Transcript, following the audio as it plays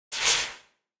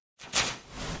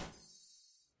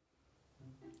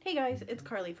Hey guys, it's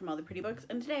Carly from All the Pretty Books,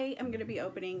 and today I'm going to be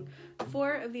opening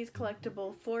 4 of these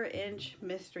collectible 4-inch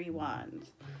mystery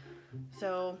wands.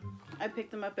 So I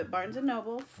picked them up at Barnes &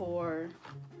 Noble for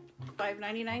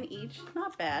 $5.99 each.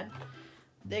 Not bad.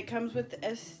 It comes with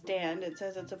a stand. It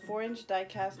says it's a 4-inch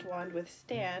die-cast wand with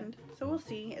stand. So we'll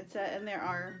see. And there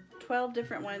are 12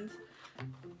 different ones.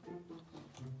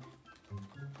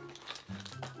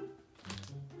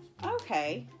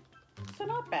 Okay, so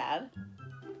not bad.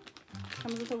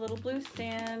 Comes with a little blue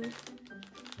stand.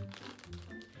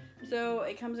 So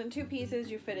it comes in 2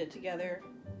 pieces. You fit it together,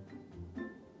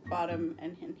 bottom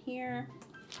and in here.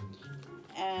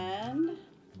 And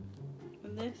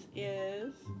this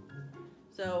is,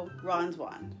 so, Ron's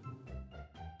wand.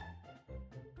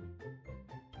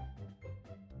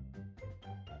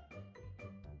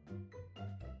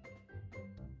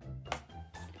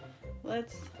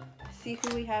 Let's see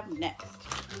who we have next.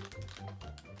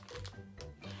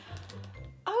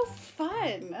 Oh,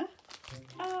 fun!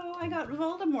 Oh, I got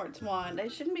Voldemort's wand. I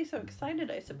shouldn't be so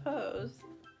excited, I suppose.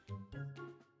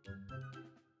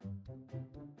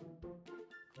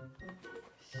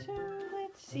 So,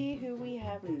 let's see who we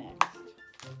have next.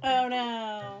 Oh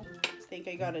no! I think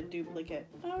I got a duplicate.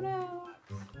 Oh no!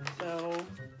 So,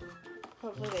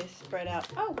 hopefully they spread out.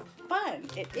 Oh, fun!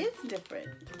 It is different.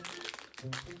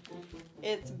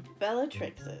 It's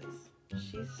Bellatrix's.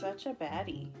 She's such a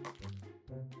baddie.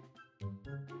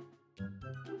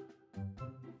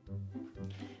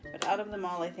 But out of them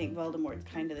all, I think Voldemort's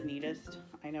kind of the neatest.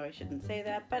 I know I shouldn't say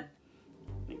that, but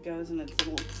it goes in its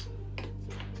little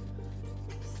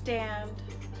stand.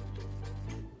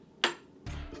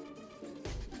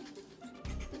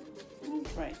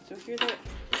 Right, so here the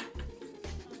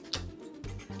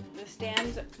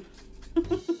stands.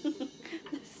 The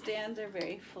stands are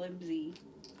very flimsy.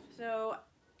 So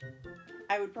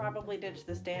I would probably ditch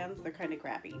the stands. They're kind of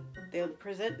crappy. They'll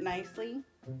present nicely,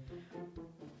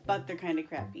 but they're kind of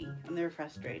crappy and they're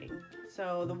frustrating.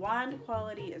 So the wand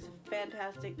quality is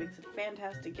fantastic, makes a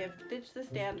fantastic gift. Ditch the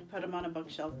stand, put them on a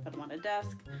bookshelf, put them on a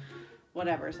desk,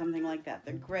 whatever, something like that.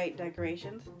 They're great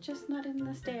decorations, just not in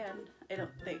the stand, I don't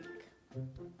think.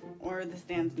 Or the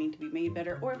stands need to be made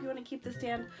better. Or if you want to keep the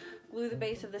stand, glue the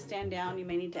base of the stand down. You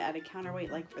may need to add a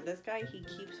counterweight like for this guy. He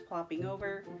keeps plopping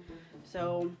over.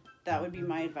 So that would be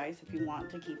my advice if you want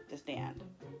to keep the stand.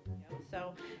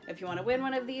 So if you want to win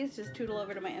one of these, just tootle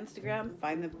over to my Instagram,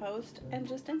 find the post, and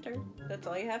just enter. That's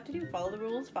all you have to do. Follow the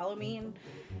rules, follow me, and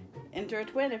enter a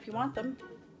twin if you want them.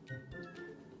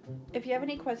 If you have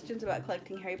any questions about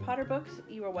collecting Harry Potter books,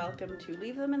 you are welcome to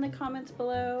leave them in the comments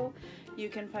below. You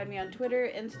can find me on Twitter,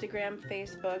 Instagram,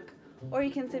 Facebook, or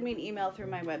you can send me an email through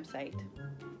my website.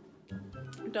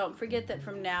 Don't forget that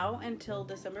from now until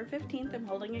December 15th, I'm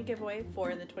holding a giveaway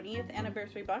for the 20th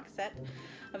Anniversary Box Set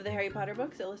of the Harry Potter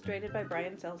books illustrated by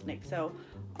Brian Selznick. So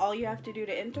all you have to do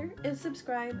to enter is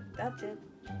subscribe. That's it.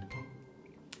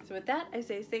 So with that, I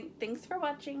say thanks for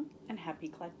watching and happy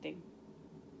collecting.